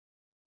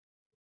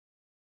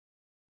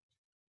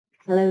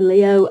Hello,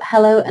 Leo.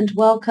 Hello and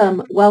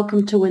welcome.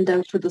 Welcome to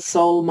Window for the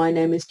Soul. My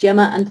name is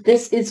Gemma, and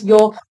this is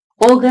your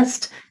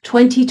August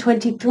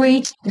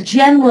 2023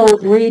 general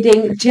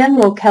reading,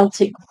 general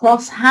Celtic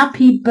Cross.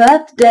 Happy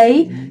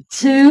birthday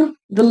to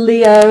the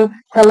Leo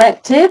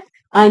Collective.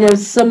 I know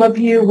some of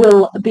you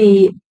will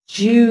be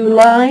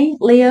July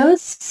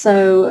Leos,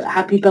 so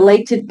happy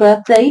belated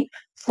birthday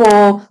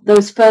for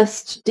those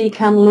first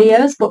decan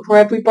Leos, but for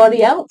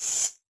everybody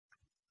else,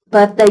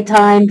 birthday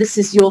time. This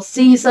is your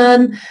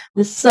season,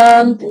 the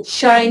sun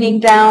shining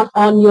down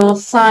on your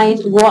sign.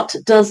 What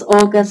does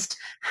August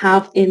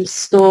have in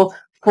store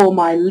for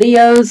my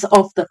Leos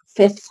of the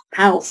fifth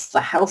house,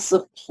 the house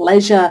of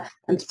pleasure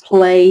and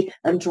play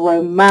and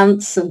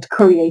romance and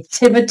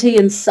creativity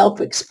and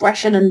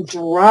self-expression and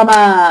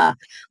drama?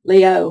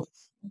 Leo,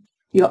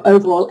 your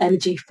overall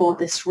energy for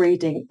this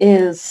reading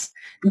is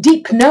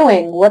deep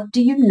knowing. What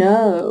do you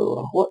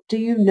know? What do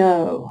you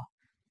know?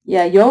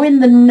 Yeah, you're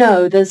in the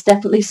know. There's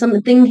definitely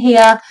something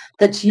here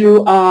that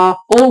you are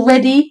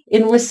already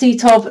in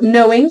receipt of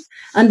knowing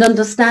and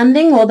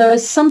understanding, or there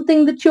is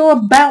something that you're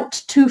about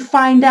to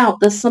find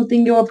out. There's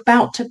something you're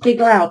about to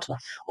figure out.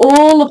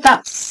 All of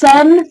that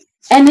sun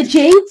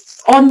energy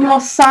on your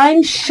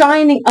sign,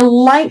 shining a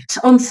light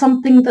on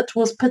something that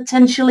was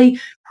potentially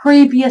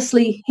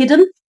previously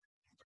hidden.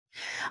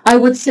 I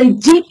would say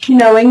deep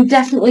knowing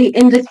definitely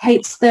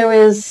indicates there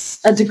is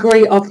a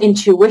degree of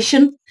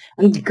intuition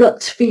and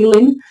gut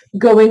feeling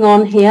going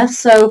on here.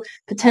 So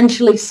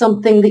potentially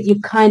something that you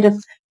kind of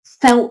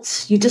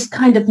felt, you just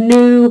kind of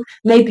knew,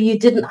 maybe you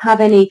didn't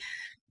have any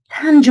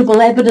tangible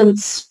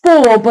evidence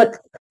for, but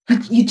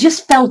you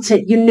just felt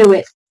it, you knew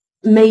it.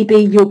 Maybe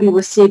you'll be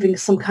receiving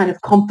some kind of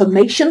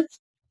confirmation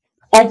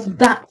of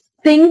that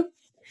thing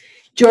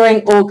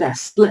during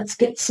August. Let's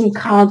get some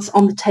cards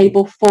on the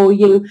table for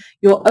you.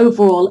 Your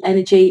overall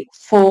energy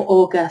for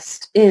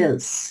August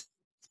is,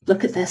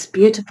 look at this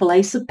beautiful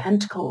Ace of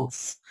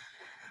Pentacles.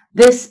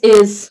 This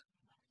is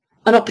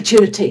an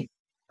opportunity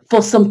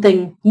for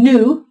something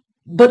new,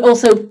 but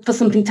also for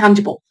something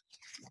tangible.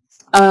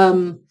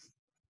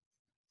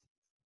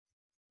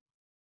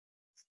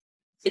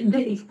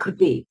 It could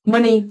be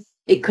money,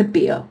 it could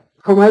be a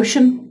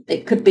promotion,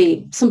 it could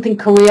be something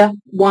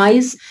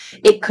career-wise,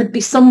 it could be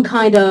some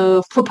kind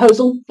of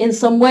proposal in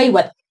some way,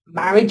 whether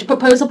marriage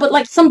proposal, but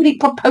like somebody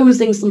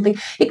proposing something.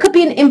 It could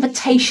be an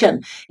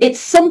invitation. It's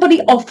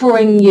somebody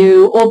offering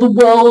you, or the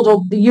world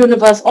or the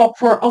universe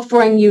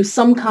offering you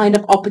some kind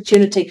of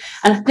opportunity.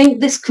 And I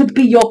think this could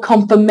be your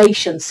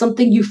confirmation,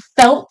 something you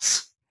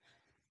felt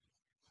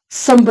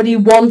somebody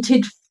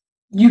wanted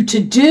you to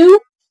do.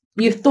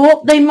 You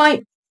thought they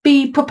might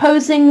be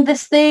proposing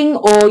this thing,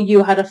 or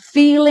you had a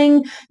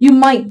feeling you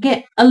might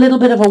get a little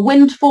bit of a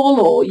windfall,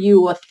 or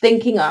you were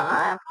thinking,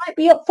 I might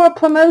be up for a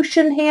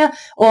promotion here,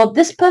 or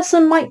this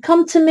person might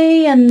come to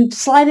me and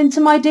slide into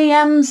my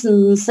DMs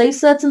and say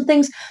certain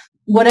things.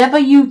 Whatever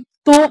you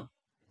thought,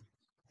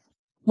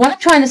 what I'm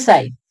trying to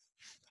say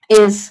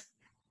is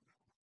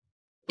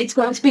it's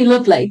going to be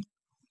lovely,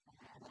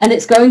 and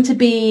it's going to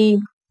be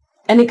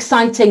an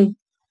exciting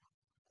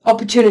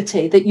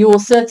opportunity that you will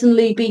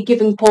certainly be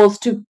giving pause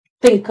to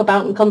think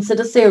about and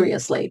consider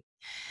seriously.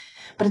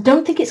 But I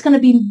don't think it's going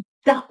to be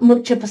that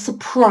much of a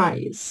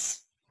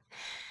surprise.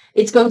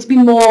 It's going to be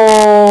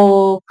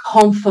more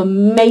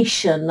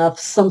confirmation of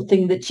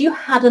something that you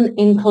had an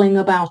inkling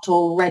about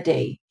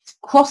already.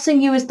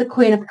 Crossing you is the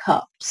Queen of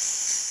Cups.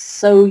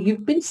 So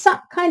you've been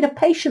sat kind of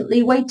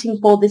patiently waiting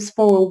for this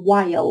for a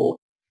while.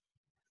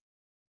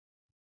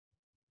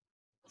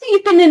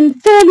 You've been in a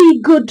fairly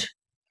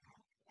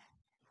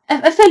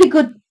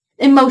good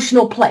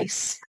emotional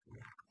place.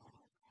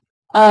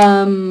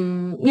 I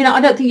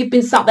don't think you've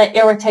been sat there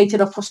irritated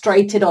or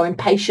frustrated or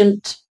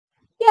impatient.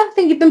 Yeah, I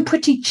think you've been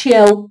pretty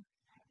chill.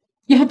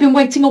 You have been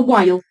waiting a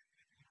while,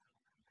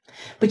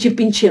 but you've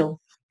been chill.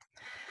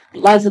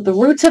 Lies at the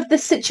root of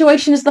this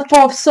situation is the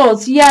Four of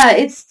Swords. Yeah,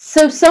 it's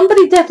so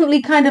somebody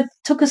definitely kind of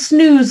took a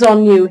snooze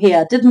on you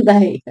here, didn't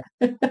they?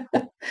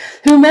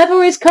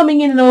 Whomever is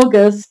coming in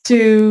August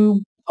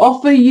to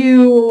offer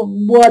you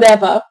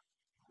whatever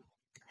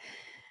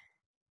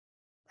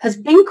has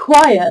been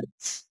quiet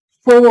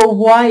for a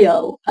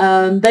while.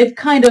 They've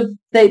kind of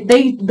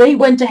they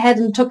went ahead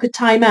and took a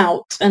time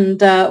out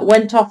and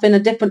went off in a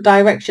different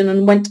direction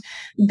and went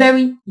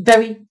very,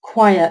 very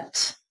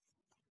quiet.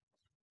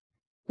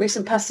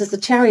 Recent past is the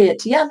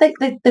Chariot. Yeah, they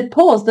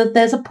paused.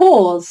 There's a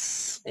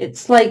pause.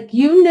 It's like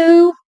you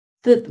knew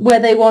that where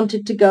they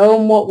wanted to go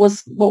and what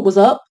was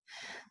up.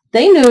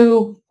 They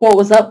knew what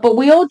was up, but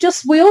we all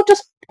just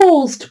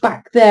paused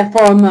back there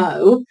for a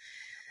mo.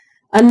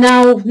 And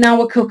now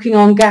we're cooking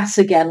on gas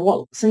again.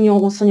 What's on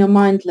your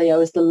mind,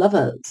 Leo, is the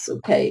Lovers.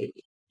 Okay.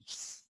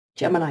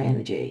 Gemini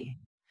energy.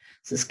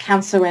 So there's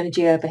Cancer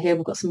energy over here.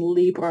 We've got some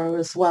Libra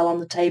as well on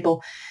the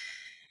table.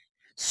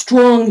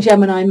 Strong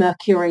Gemini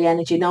Mercury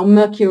energy. Now,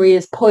 Mercury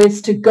is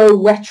poised to go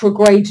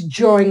retrograde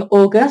during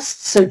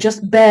August, so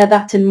just bear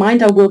that in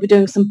mind. I will be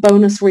doing some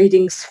bonus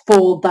readings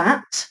for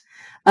that.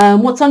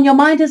 What's on your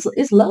mind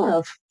is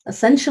love,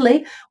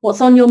 essentially.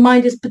 What's on your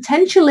mind is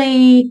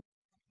potentially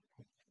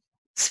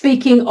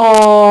speaking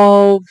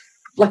of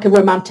like a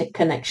romantic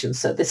connection.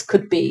 So this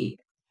could be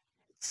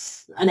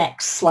an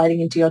ex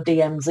sliding into your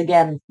DMs.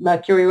 Again,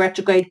 Mercury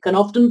retrograde can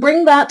often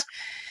bring that.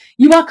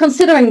 You are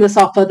considering this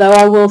offer, though,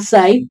 I will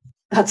say.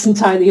 That's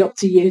entirely up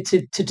to you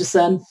to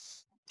discern.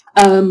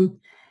 The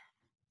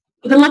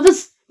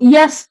Lovers,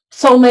 yes,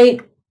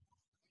 soulmate,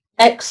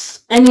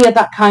 ex, any of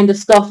that kind of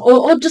stuff,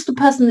 or just the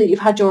person that you've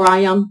had your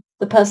eye on,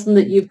 the person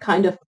that you've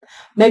kind of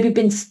maybe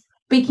been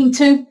speaking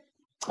to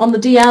on the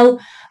DL,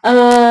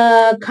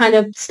 kind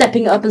of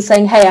stepping up and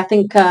saying, hey, I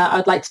think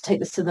I'd like to take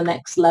this to the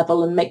next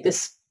level and make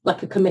this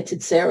like a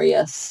committed,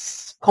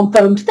 serious,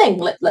 confirmed thing.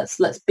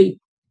 Let's be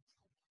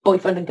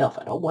boyfriend and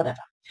girlfriend or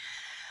whatever.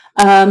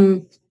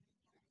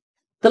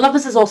 The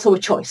Lovers is also a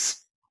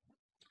choice.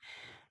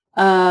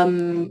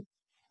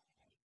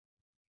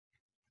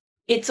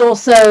 It's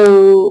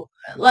also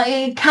like,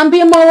 it can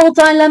be a moral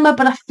dilemma,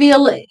 but I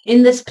feel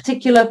in this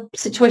particular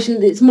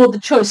situation, it's more the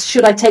choice.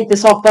 Should I take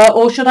this offer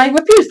or should I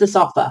refuse this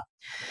offer?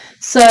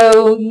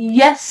 So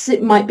yes,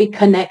 it might be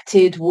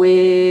connected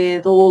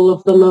with all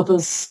of the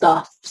Lovers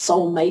stuff,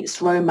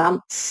 soulmates,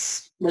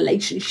 romance,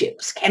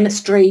 relationships,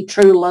 chemistry,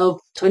 true love,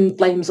 twin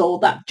flames, all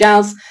that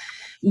jazz.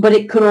 But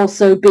it could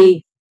also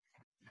be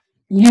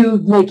you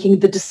making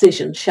the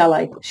decision. Shall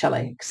I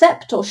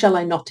accept or shall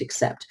I not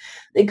accept?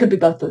 It could be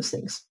both those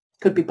things.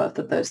 Could be both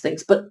of those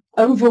things. But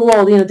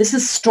overall, this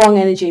is strong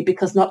energy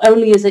because not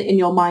only is it in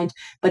your mind,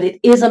 but it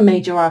is a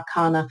major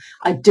arcana.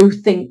 I do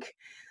think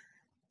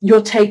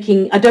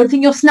I don't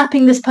think you're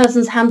snapping this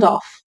person's hand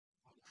off.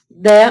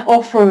 They're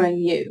offering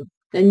you,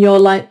 and you're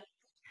like,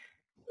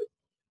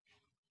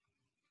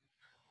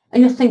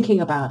 and you're thinking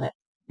about it.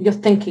 You're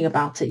thinking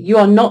about it. You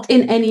are not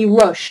in any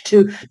rush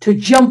to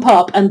jump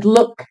up and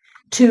look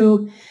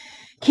too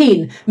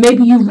keen.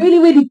 Maybe you really,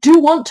 really do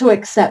want to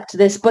accept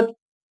this, but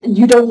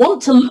you don't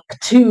want to look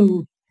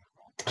too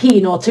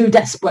keen or too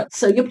desperate.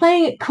 So you're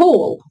playing it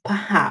cool,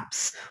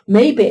 perhaps.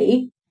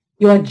 Maybe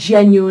you are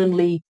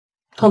genuinely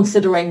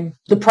considering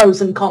the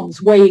pros and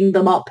cons, weighing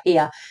them up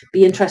here.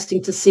 Be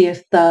interesting to see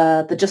if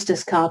the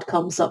Justice card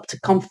comes up to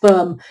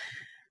confirm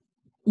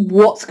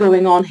what's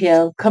going on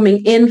here.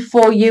 Coming in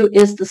for you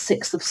is the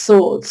Six of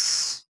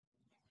Swords.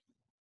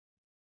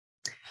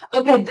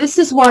 Okay, this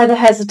is why the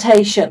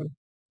hesitation.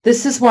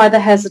 This is why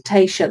the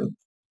hesitation.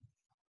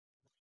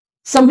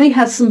 Somebody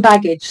has some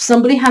baggage.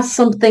 Somebody has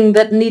something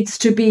that needs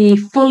to be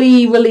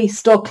fully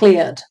released or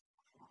cleared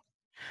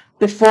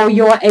before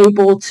you're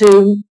able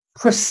to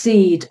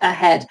proceed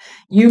ahead.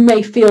 You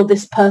may feel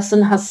this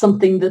person has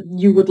something that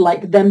you would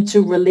like them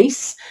to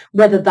release,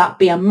 whether that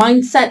be a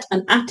mindset,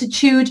 an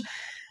attitude,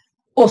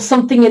 or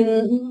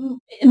something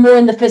more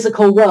in the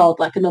physical world,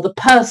 like another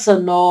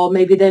person, or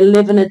maybe they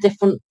live in a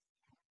different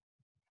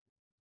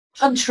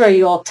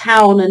country or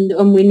town,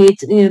 and we need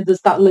to,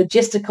 there's that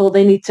logistical,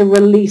 they need to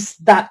release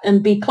that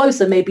and be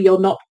closer. Maybe you're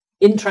not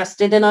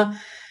interested in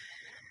a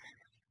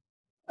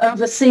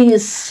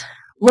overseas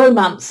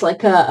romance,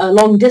 like a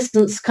long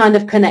distance kind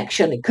of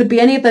connection. It could be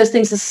any of those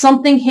things. There's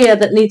something here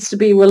that needs to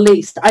be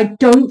released. I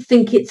don't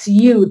think it's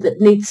you that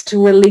needs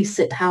to release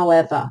it,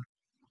 however.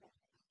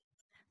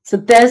 So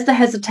there's the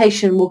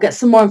hesitation. We'll get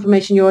some more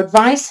information. Your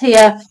advice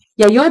here,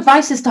 your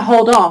advice is to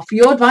hold off.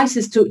 Your advice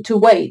is to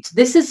wait.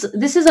 This is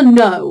a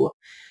no,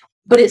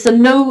 but it's a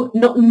no,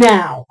 not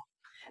now,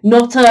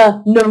 not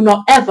a no,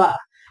 not ever.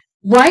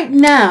 Right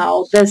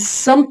now, there's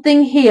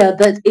something here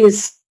that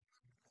is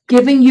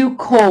giving you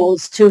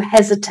cause to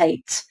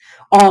hesitate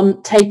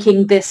on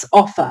taking this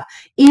offer,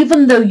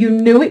 even though you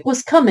knew it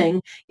was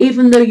coming,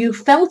 even though you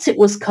felt it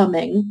was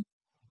coming.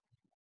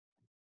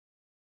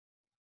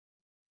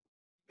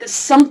 There's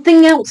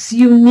something else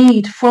you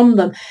need from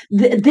them.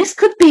 This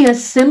could be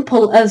as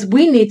simple as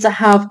we need to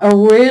have a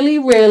really,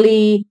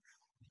 really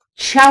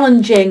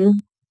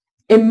challenging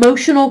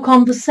emotional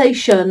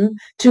conversation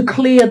to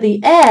clear the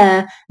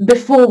air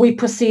before we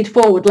proceed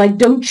forward. Like,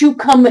 don't you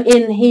come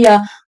in here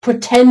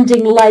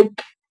pretending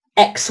like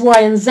X,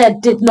 Y, and Z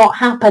did not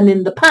happen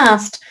in the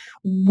past.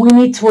 We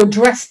need to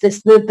address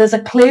this. There's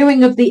a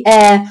clearing of the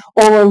air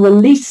or a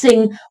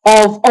releasing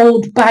of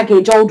old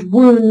baggage, old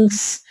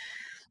wounds,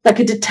 like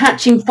a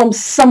detaching from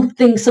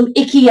something, some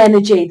icky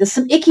energy. There's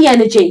some icky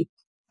energy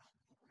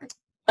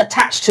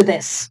attached to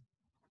this.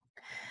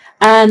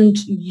 And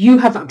you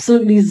have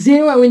absolutely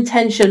zero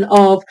intention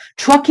of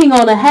trucking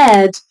on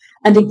ahead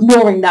and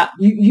ignoring that.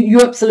 You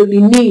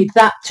absolutely need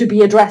that to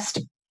be addressed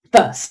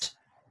first.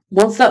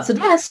 Once that's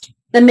addressed,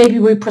 then maybe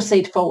we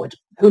proceed forward.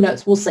 Who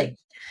knows? We'll see.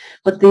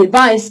 But the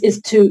advice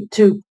is to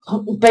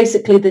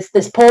basically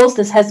this pause,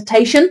 this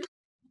hesitation.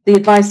 The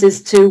advice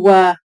is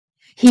to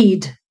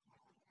heed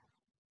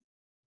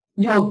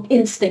your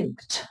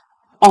instinct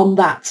on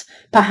that.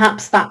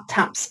 Perhaps that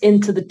taps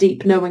into the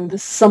deep knowing.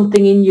 There's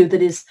something in you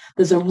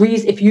there's a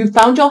reason. If you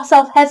found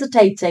yourself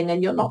hesitating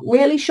and you're not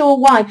really sure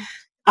why,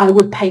 I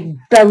would pay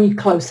very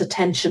close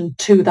attention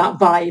to that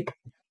vibe,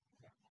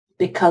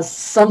 because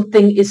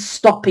something is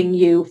stopping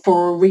you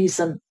for a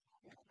reason.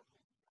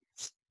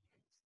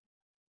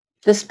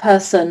 This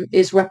person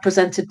is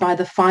represented by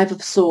the Five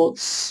of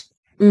Swords.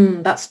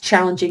 That's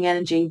challenging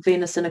energy,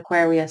 Venus in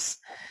Aquarius.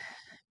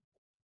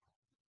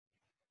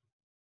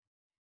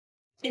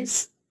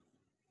 It's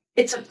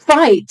a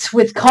fight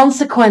with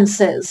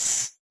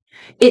consequences.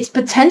 It's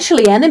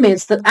potentially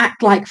enemies that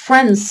act like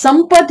friends.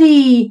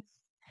 Somebody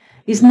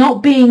is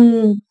not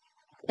being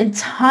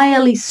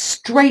entirely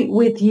straight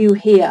with you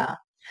here.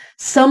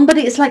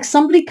 It's like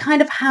somebody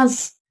kind of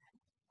has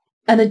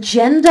an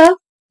agenda.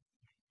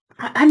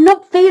 I'm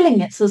not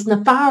feeling it's as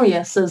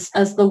nefarious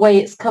as the way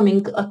it's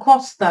coming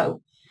across,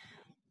 though.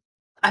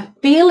 I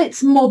feel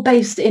it's more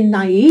based in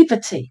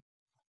naivety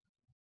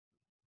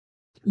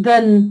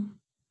than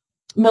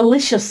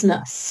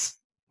maliciousness.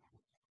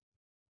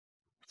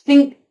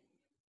 I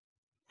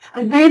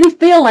really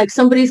feel like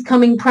somebody's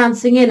coming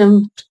prancing in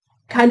and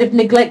kind of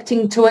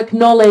neglecting to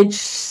acknowledge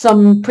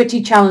some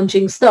pretty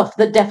challenging stuff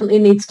that definitely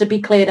needs to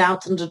be cleared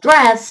out and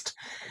addressed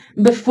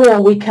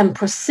before we can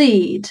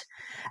proceed.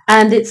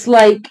 And it's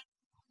like,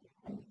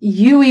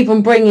 you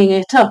even bringing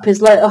it up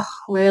is like, oh,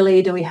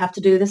 really, do we have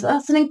to do this?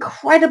 That's an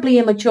incredibly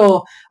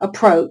immature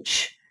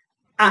approach,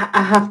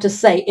 I have to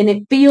say. And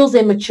it feels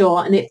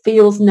immature and it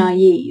feels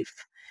naive.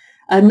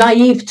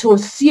 Naive to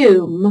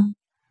assume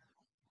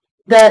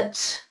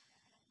that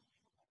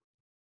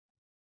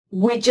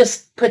we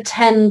just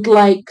pretend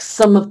like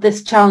some of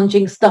this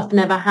challenging stuff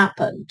never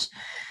happened.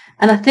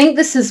 And I think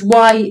this is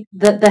why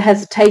the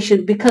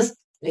hesitation, because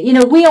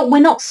we're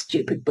not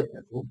stupid, but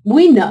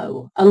we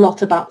know a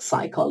lot about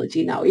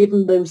psychology now,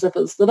 even those of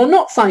us that are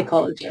not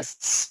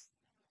psychologists.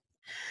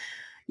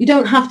 You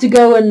don't have to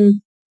go and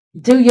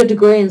do your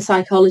degree in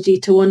psychology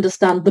to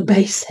understand the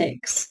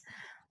basics.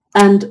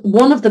 And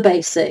one of the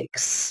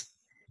basics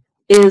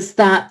is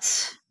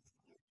that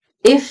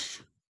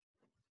if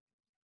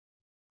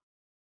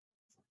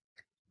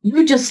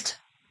you just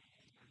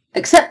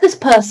accept this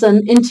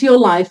person into your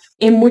life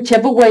in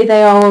whichever way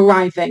they are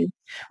arriving,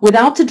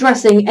 without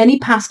addressing any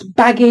past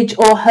baggage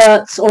or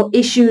hurts or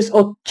issues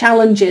or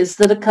challenges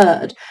that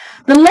occurred,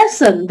 the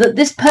lesson that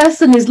this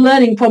person is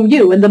learning from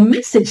you and the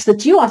message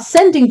that you are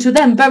sending to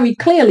them very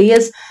clearly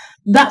is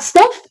that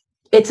stuff,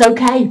 it's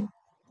okay.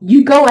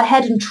 You go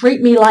ahead and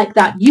treat me like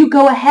that. You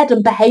go ahead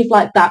and behave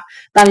like that.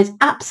 That is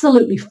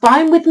absolutely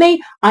fine with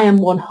me. I am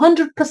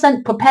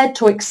 100% prepared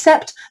to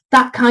accept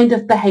that kind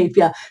of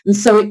behavior. And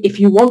so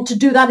if you want to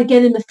do that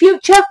again in the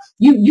future,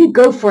 you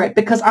go for it,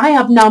 because I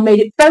have now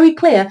made it very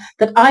clear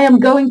that I am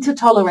going to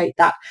tolerate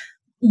that.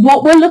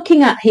 What we're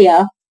looking at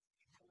here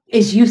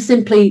is you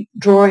simply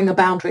drawing a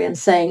boundary and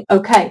saying,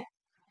 okay,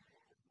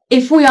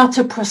 if we are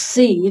to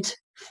proceed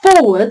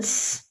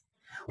forwards,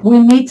 we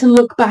need to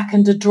look back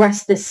and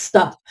address this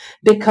stuff,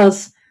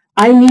 because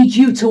I need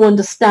you to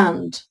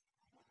understand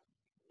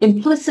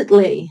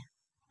implicitly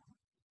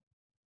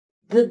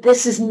that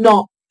this is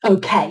not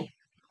okay.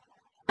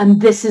 And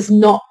this is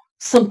not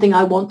something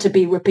I want to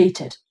be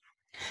repeated.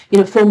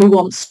 Fool me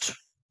once,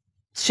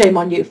 shame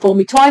on you. Fool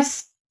me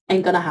twice,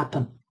 ain't going to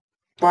happen.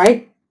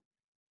 Right?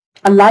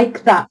 I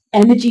like that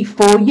energy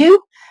for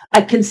you.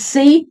 I can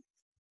see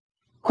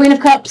Queen of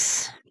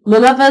Cups, the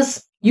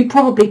Lovers, you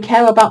probably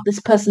care about this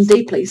person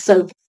deeply.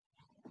 So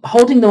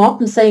holding them off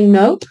and saying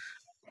no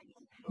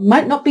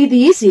might not be the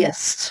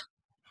easiest.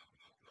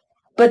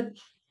 But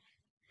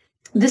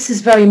this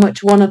is very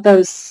much one of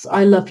those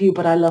I love you,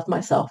 but I love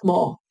myself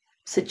more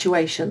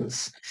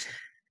situations.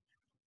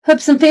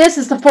 Hopes and fears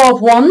is the Four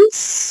of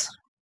Wands.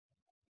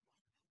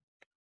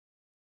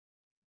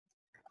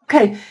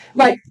 Okay,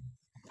 right.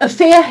 A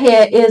fear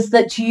here is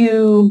that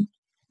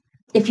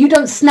if you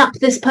don't snap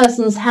this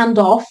person's hand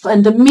off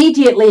and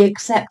immediately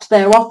accept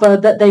their offer,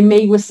 that they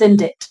may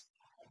rescind it.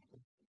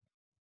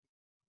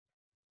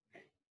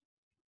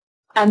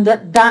 And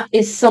that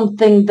is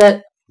something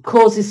that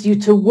causes you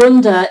to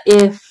wonder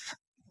if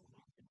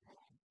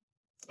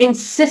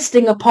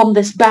insisting upon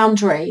this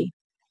boundary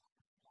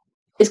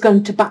is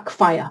going to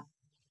backfire.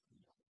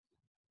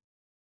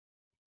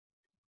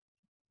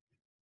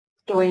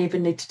 Do I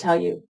even need to tell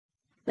you,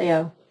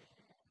 Leo?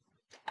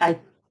 I'm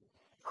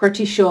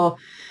pretty sure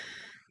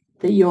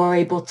that you're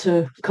able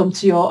to come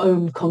to your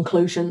own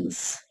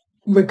conclusions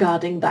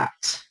regarding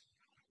that.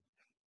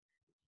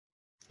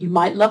 You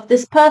might love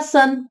this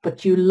person,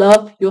 but you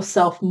love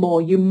yourself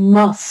more. You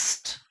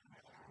must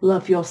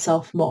love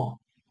yourself more.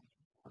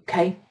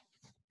 Okay?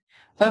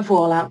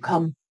 Overall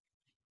outcome,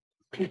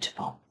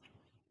 beautiful.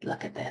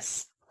 Look at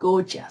this.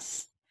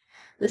 Gorgeous.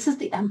 This is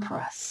the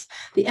Empress.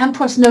 The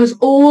Empress knows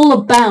all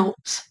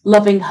about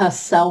loving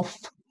herself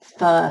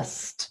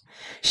first.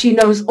 She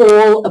knows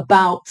all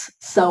about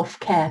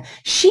self-care.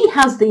 She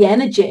has the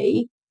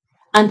energy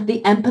and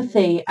the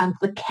empathy and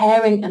the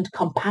caring and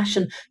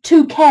compassion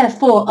to care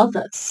for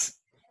others.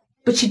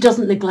 But she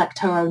doesn't neglect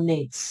her own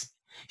needs.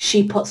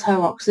 She puts her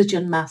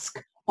oxygen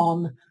mask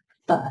on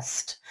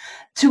first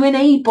to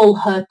enable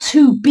her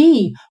to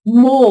be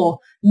more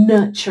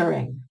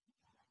nurturing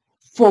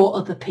for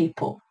other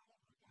people.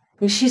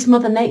 She's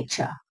Mother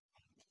Nature.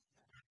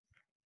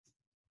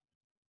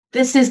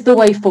 This is the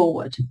way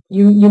forward.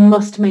 You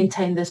must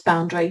maintain this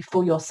boundary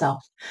for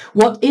yourself.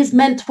 What is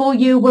meant for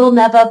you will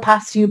never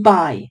pass you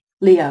by,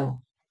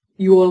 Leo.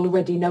 You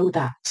already know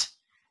that.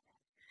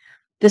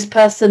 This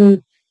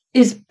person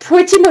is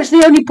pretty much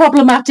the only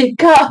problematic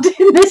card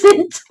in this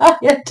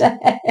entire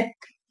deck.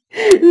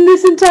 In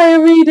this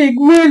entire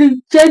reading,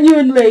 really,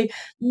 genuinely,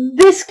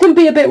 this can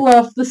be a bit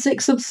rough, the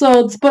Six of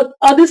Swords, but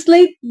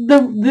honestly,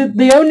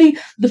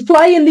 the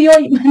fly in the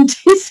ointment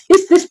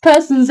is this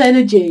person's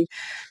energy.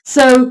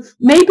 So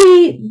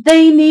maybe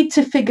they need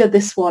to figure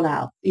this one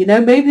out. You know,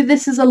 maybe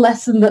this is a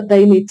lesson that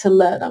they need to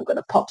learn. I'm going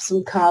to pop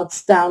some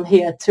cards down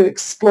here to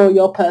explore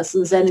your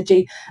person's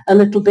energy a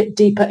little bit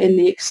deeper in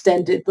the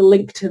extended. The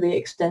link to the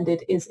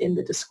extended is in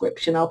the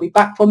description. I'll be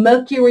back for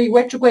Mercury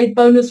retrograde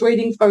bonus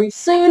readings very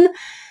soon.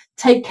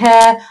 Take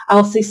care.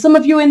 I'll see some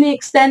of you in the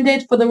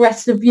extended. For the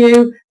rest of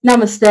you,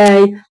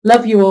 namaste.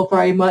 Love you all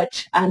very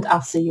much, and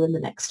I'll see you in the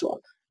next one.